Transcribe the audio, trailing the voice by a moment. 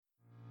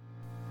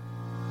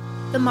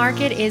The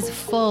market is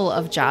full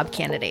of job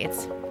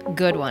candidates,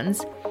 good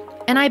ones,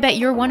 and I bet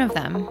you're one of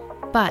them.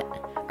 But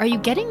are you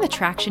getting the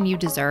traction you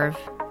deserve?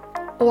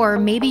 Or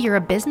maybe you're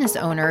a business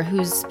owner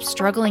who's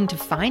struggling to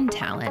find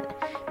talent.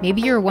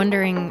 Maybe you're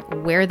wondering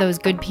where those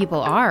good people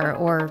are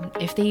or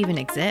if they even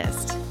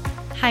exist.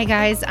 Hi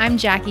guys, I'm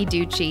Jackie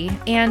Ducci,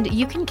 and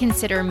you can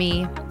consider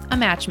me a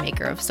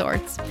matchmaker of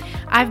sorts.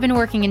 I've been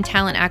working in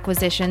talent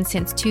acquisition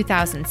since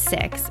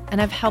 2006,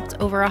 and I've helped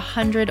over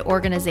 100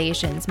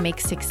 organizations make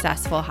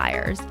successful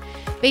hires.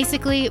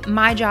 Basically,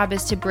 my job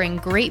is to bring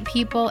great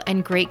people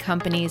and great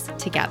companies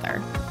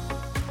together.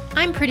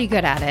 I'm pretty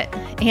good at it,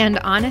 and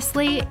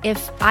honestly,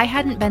 if I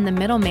hadn't been the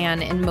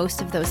middleman in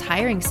most of those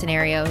hiring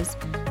scenarios,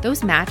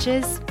 those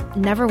matches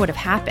never would have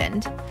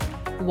happened.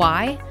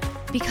 Why?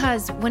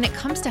 Because when it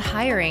comes to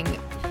hiring,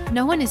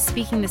 no one is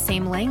speaking the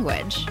same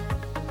language.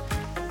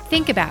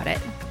 Think about it.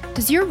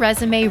 Does your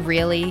resume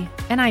really,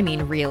 and I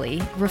mean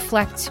really,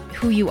 reflect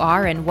who you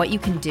are and what you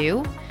can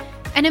do?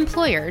 And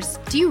employers,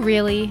 do you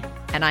really,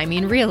 and I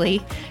mean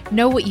really,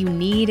 know what you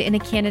need in a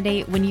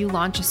candidate when you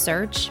launch a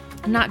search?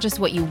 Not just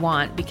what you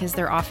want, because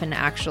they're often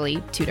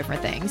actually two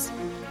different things.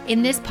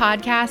 In this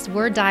podcast,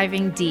 we're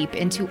diving deep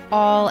into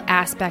all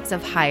aspects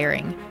of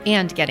hiring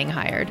and getting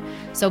hired.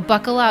 So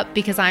buckle up,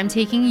 because I'm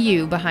taking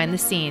you behind the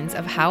scenes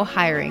of how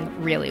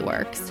hiring really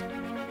works.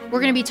 We're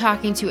going to be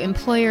talking to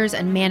employers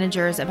and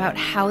managers about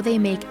how they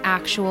make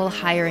actual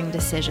hiring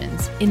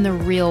decisions in the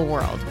real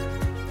world.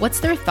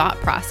 What's their thought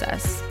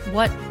process?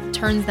 What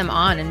turns them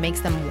on and makes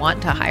them want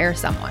to hire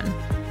someone?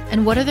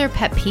 And what are their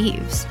pet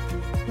peeves?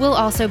 We'll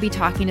also be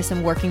talking to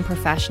some working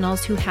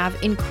professionals who have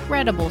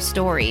incredible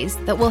stories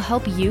that will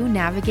help you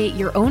navigate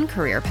your own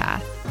career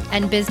path.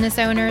 And business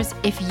owners,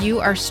 if you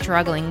are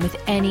struggling with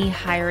any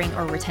hiring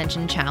or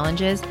retention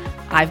challenges,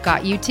 I've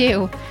got you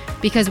too,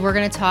 because we're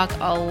going to talk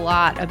a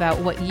lot about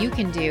what you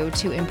can do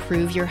to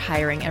improve your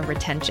hiring and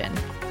retention.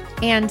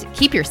 And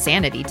keep your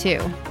sanity too.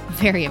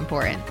 Very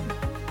important.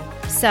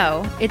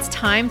 So it's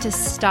time to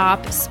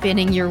stop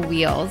spinning your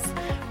wheels.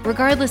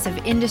 Regardless of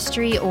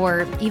industry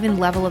or even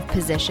level of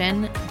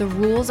position, the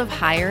rules of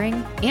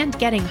hiring and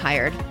getting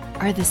hired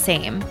are the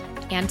same.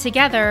 And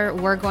together,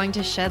 we're going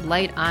to shed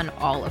light on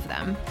all of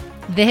them.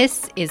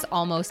 This is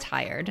Almost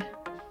Hired.